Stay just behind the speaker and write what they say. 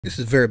This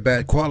is very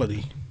bad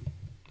quality.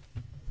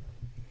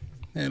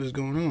 What is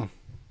going on?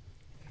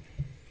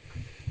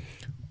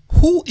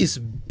 Who is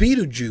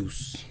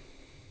Beetlejuice?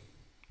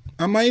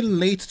 Am I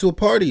late to a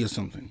party or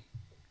something?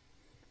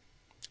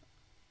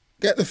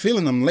 Got the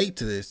feeling I'm late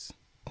to this.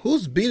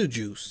 Who's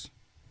Beetlejuice?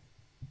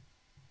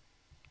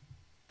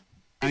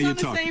 He's on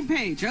the same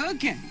page.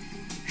 Okay.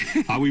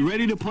 Are we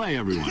ready to play,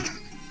 everyone?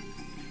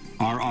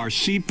 Are our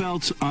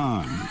seatbelts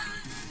on?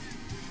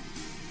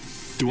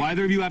 Do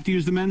either of you have to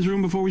use the men's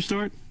room before we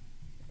start?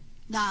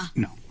 Nah.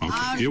 No.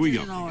 Okay. Here we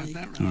go. All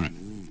right.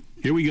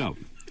 Here we go.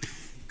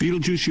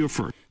 Beetlejuice, you're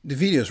first. The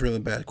video is really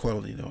bad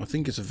quality, though. I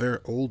think it's a very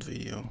old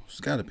video. It's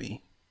got to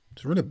be.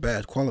 It's really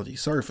bad quality.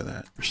 Sorry for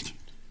that.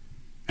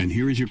 And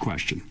here is your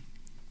question.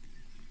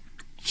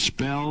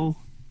 Spell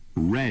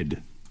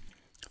red.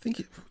 I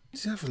think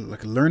does he have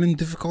like a learning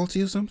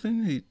difficulty or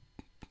something? I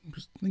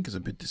think he's a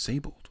bit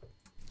disabled.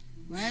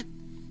 Red.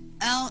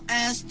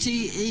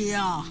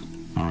 L-S-T-E-R.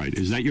 All right.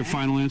 Is that your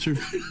final answer?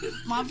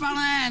 My final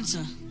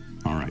answer.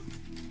 All right.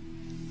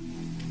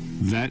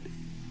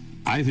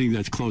 I think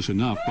that's close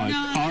enough, but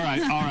No. all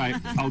right.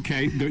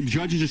 Okay. The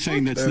judges are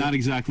saying that's not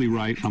exactly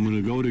right. I'm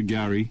going to go to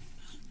Gary.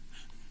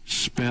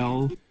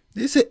 Spell.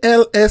 This is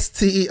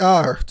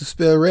L-S-T-E-R to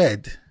spell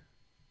red.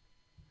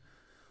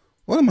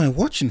 What am I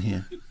watching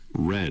here?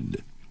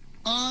 Red.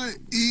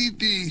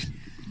 R-E-D.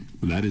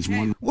 That is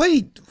one.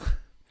 Wait.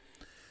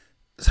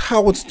 It's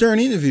Howard Stern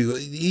interview.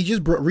 He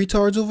just brought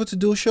retards over to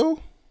do a show?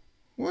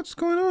 What's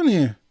going on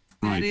here?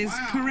 That is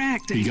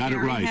correct. You got it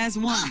Gary right. has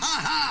one.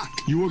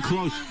 You were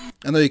close.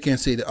 I know you can't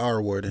say the R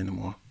word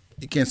anymore.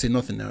 You can't say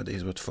nothing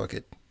nowadays, but fuck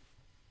it.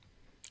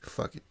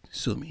 Fuck it.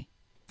 Sue me.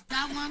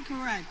 That one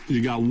correct.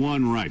 You got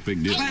one right.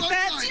 Big deal. But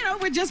that's,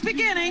 we're just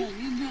beginning.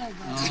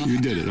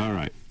 You did it. All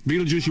right.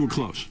 Beetlejuice, you were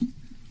close.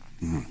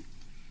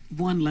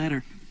 One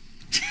letter.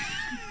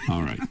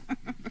 All right.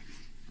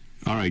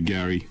 All right,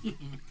 Gary.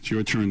 It's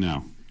your turn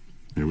now.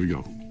 Here we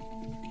go.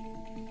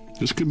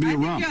 This could be I a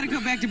think romp. you ought to go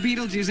back to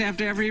Beetlejuice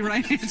after every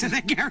right answer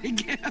that Gary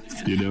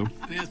gives. You know?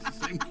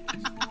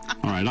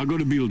 All right, I'll go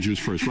to Beetlejuice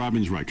first.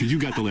 Robin's right, because you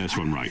got the last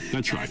one right.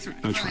 That's right.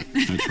 That's right.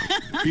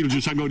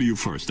 Beetlejuice, I'll go to you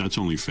first. That's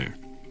only fair.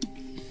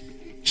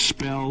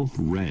 Spell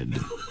red.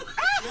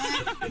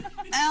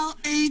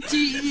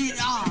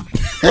 L-E-T-E-R.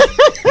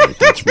 Right,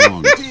 that's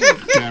wrong.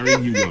 Gary,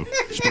 you go.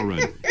 Spell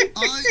red.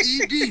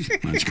 R-E-D.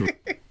 That's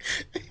correct.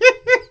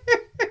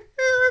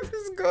 What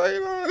is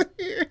going on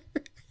here?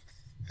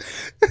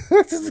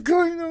 What is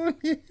going on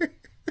here?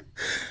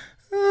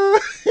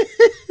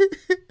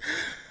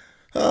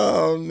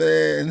 Oh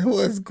man,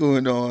 what's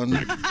going on?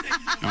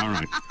 All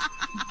right.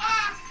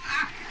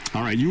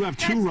 All right, you have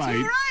two right.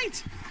 Two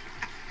right.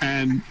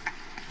 And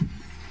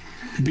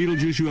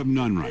Beetlejuice, you have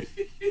none right.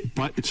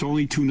 But it's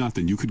only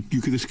 2-0. You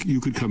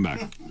could come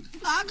back.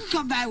 I can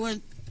come back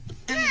with.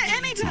 Yeah,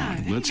 anytime. All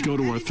right, let's go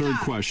to our third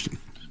question.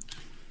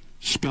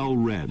 Spell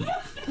red.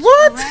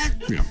 What?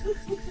 Red. Yeah.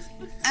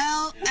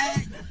 L-A-E-T-E-R-T.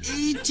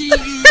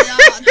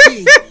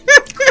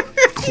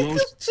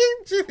 Close.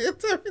 Changing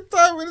it every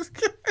time with his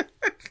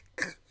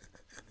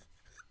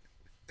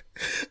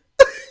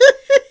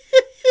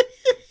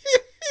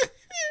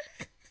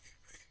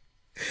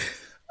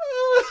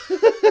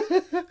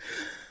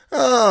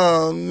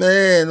Oh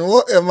man,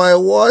 what am I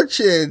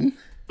watching?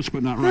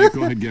 But not right.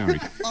 Go ahead, Gary.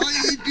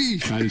 R-E-D.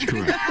 That is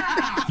correct.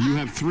 You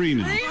have 3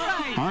 now.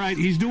 All right,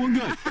 he's doing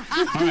good. All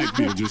right,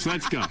 Beetlejuice,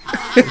 let's go.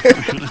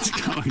 Let's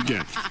go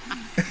again.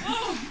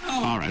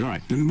 All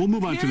right. Then we'll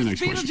move on to the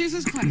next question.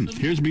 Beetlejuice's question.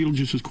 Here's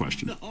Beetlejuice's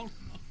question.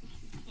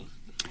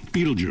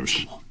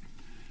 Beetlejuice,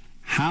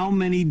 how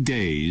many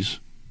days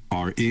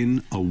are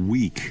in a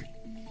week?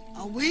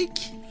 A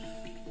week?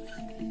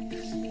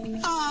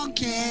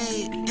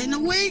 Okay. In a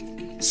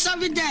week,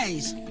 7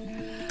 days.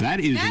 That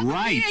is That would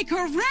right. be a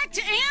correct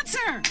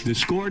answer. The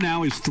score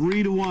now is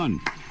 3-1.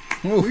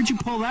 Where'd you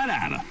pull that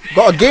out of?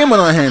 Got a game on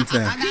our hands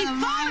now. I got it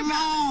right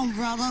wrong,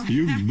 brother.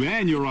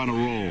 You're on a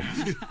roll.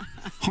 Hey,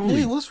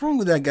 Holy, what's wrong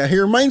with that guy? He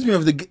reminds me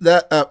of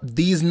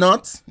these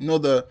nuts. You know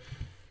the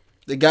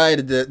guy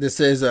that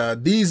says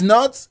these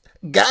nuts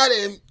got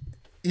him.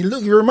 He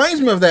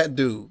reminds me of that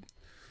dude.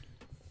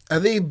 Are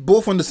they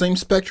both on the same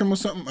spectrum or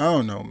something? I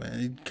don't know, man.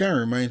 He kind of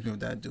reminds me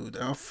of that dude.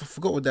 I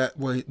forgot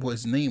what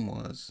his name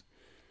was.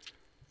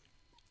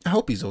 I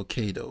hope he's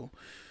okay though,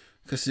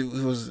 because it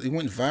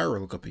went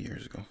viral a couple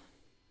years ago.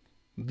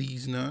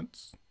 These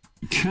nuts.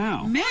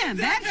 cow. Man,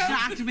 that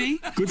shocked me.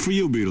 Good for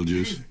you,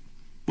 Beetlejuice.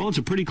 Well, it's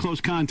a pretty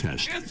close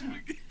contest.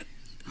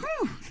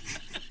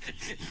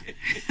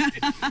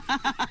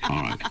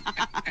 All right.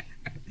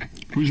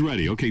 Who's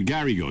ready? Okay,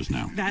 Gary goes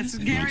now. That's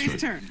Gary's right.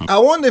 turn. I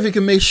wonder if he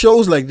can make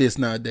shows like this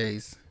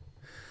nowadays.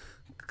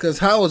 Because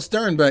Howard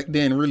Stern back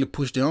then really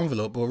pushed the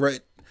envelope. But right,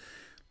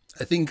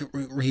 I think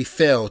he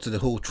fell to the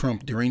whole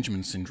Trump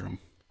derangement syndrome.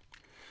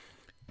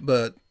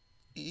 But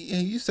he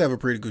used to have a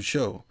pretty good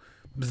show.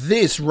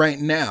 This right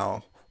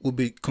now will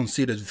be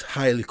considered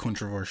highly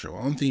controversial.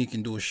 I don't think you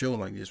can do a show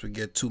like this. We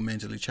get two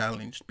mentally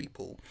challenged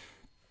people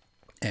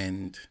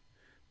and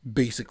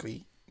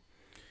basically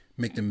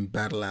make them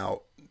battle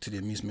out to the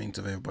amusement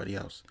of everybody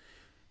else.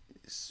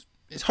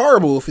 It's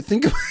horrible if you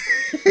think about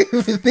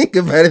if you think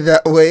about it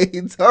that way.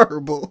 It's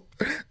horrible,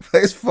 but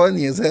it's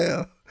funny as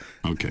hell.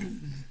 Okay.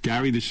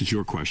 Gary, this is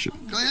your question.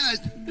 Go ahead.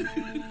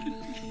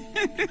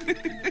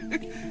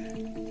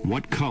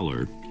 What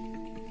color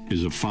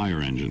is a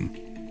fire engine?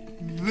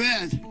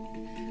 Red.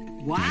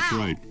 Wow. That's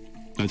right.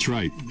 That's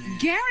right.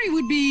 Gary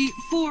would be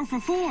 4 for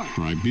 4. All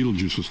right,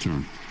 Beetlejuice's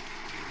turn.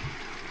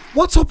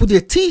 What's up with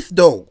their teeth,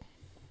 though?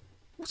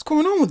 What's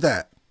going on with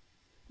that?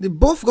 They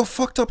both got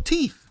fucked up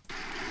teeth.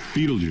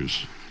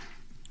 Beetlejuice,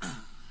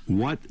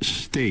 what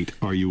state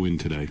are you in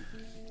today?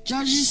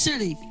 Jersey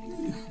City,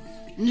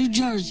 New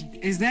Jersey.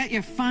 Is that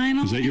your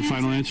final? Is that your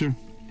final answer?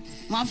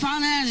 My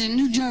final answer,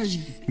 New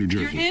Jersey. New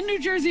You're Jersey. in New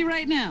Jersey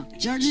right now.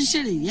 Jersey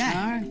City, All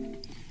yeah. right.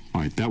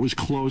 All right, that was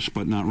close,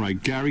 but not right.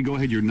 Gary, go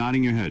ahead. You're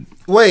nodding your head.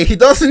 Wait, he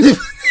doesn't even...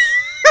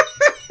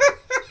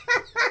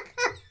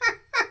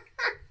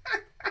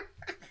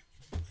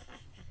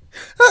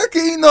 How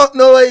can you not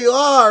know where you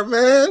are,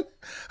 man?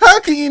 How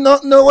can you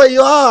not know where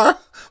you are?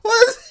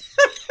 What is...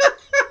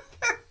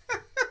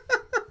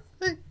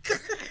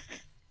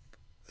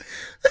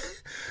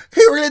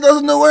 He really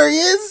doesn't know where he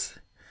is?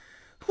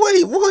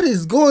 Wait, what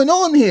is going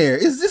on here?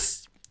 Is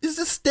this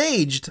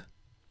staged?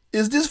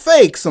 Is this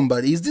fake,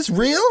 somebody? Is this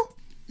real?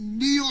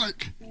 New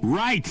York.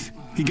 Right.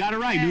 He got it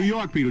right. New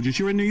York, Beetlejuice.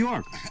 You're in New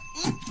York.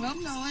 Well,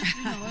 you know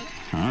it.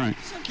 All right.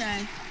 It's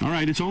okay. All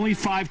right. It's only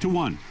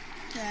 5-1.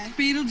 Okay.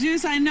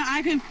 Beetlejuice, I know.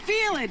 I can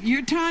feel it.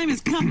 Your time is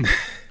coming.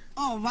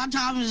 Oh, my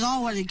time is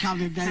already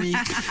coming, baby.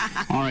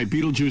 All right,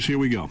 Beetlejuice, here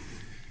we go.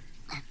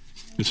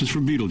 This is for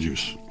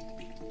Beetlejuice.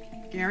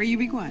 Gary, you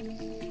be quiet.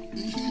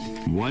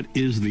 What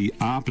is the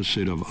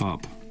opposite of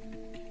up?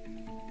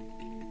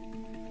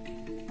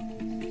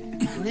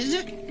 What is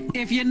it?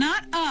 If you're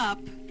not up,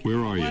 Where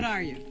are you? what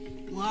are you?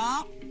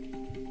 Well,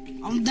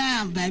 I'm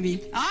down,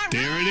 baby. All right.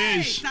 There it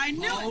is. I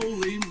knew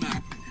it.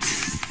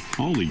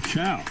 Holy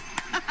cow.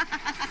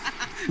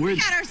 We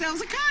got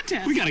ourselves a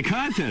contest. We got a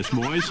contest,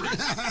 boys.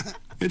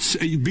 It's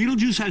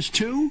Beetlejuice has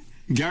 2.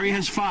 Gary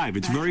has 5.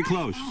 It's very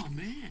close. Oh,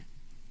 man.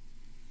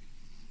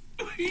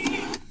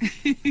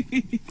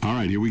 All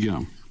right, here we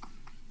go.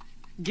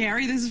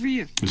 Gary, this is for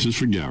you. This is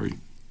for Gary.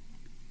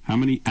 How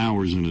many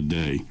hours in a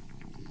day?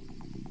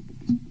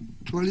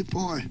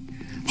 24.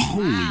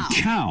 Holy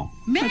cow.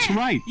 Man, That's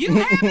right. You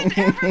haven't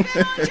ever been on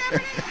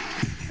Jeopardy?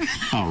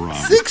 Oh, Rob.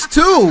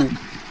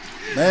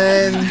 6'2".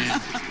 Man.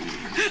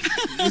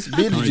 This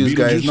Beetlejuice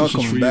guy is Beetlejuice, not this is for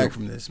coming you. back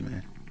from this,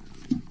 man.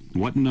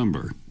 What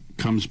number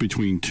comes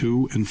between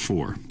 2 and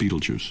 4?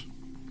 Beetlejuice.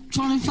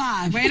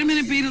 25. Wait a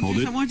minute, Hold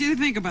Beetlejuice. it. I want you to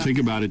think about Think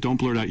it. about it. Don't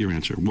blurt out your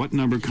answer. What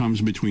number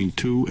comes between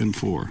 2 and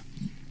 4?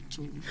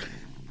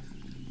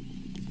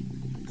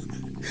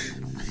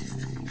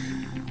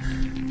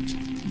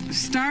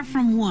 Start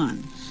from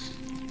 1.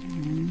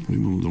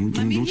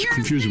 Don't hear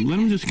confuse him him. Let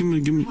him just give me.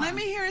 Let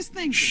me hear his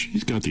thinking.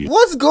 He's got the.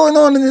 What's going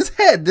on in his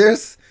head?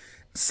 There's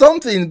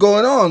something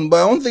going on,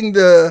 but I don't think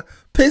the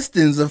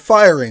pistons are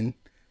firing.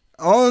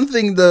 I don't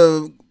think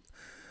the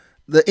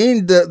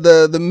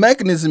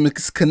mechanism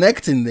is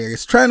connecting there.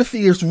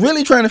 It's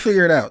really trying to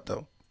figure it out,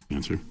 though.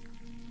 Answer.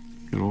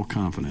 Got all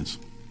confidence.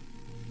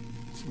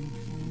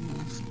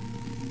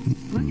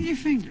 Look at your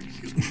fingers.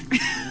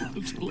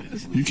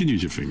 You can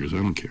use your fingers. I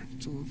don't care.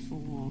 2,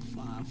 4,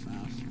 5,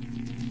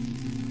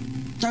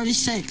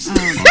 36.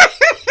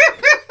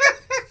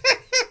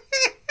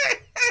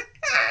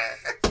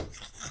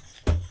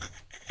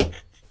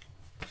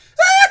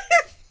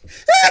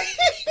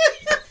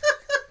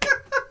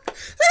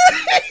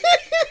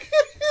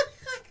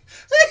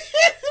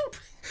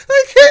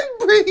 I can't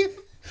breathe.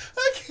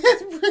 I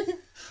can't breathe.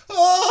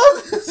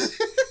 Oh, who's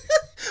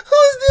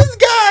this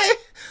guy?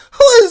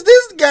 Who is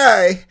this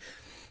guy?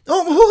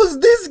 Oh, who's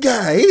this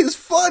guy? He's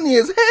funny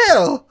as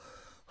hell.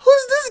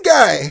 Who's this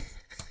guy?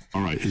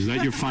 All right. Is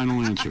that your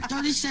final answer?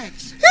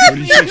 36.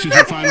 36 is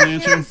your final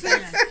answer?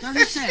 Yeah,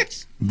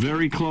 36.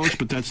 Very close,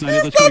 but that's not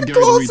it. Let's go to Not Gary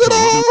the close at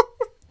retard. all.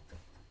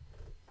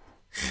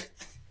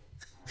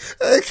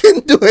 I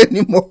can't do it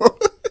anymore.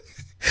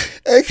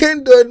 I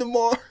can't do it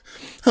anymore.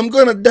 I'm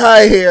gonna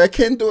die here. I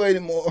can't do it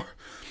anymore.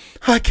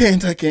 I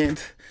can't.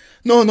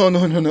 No.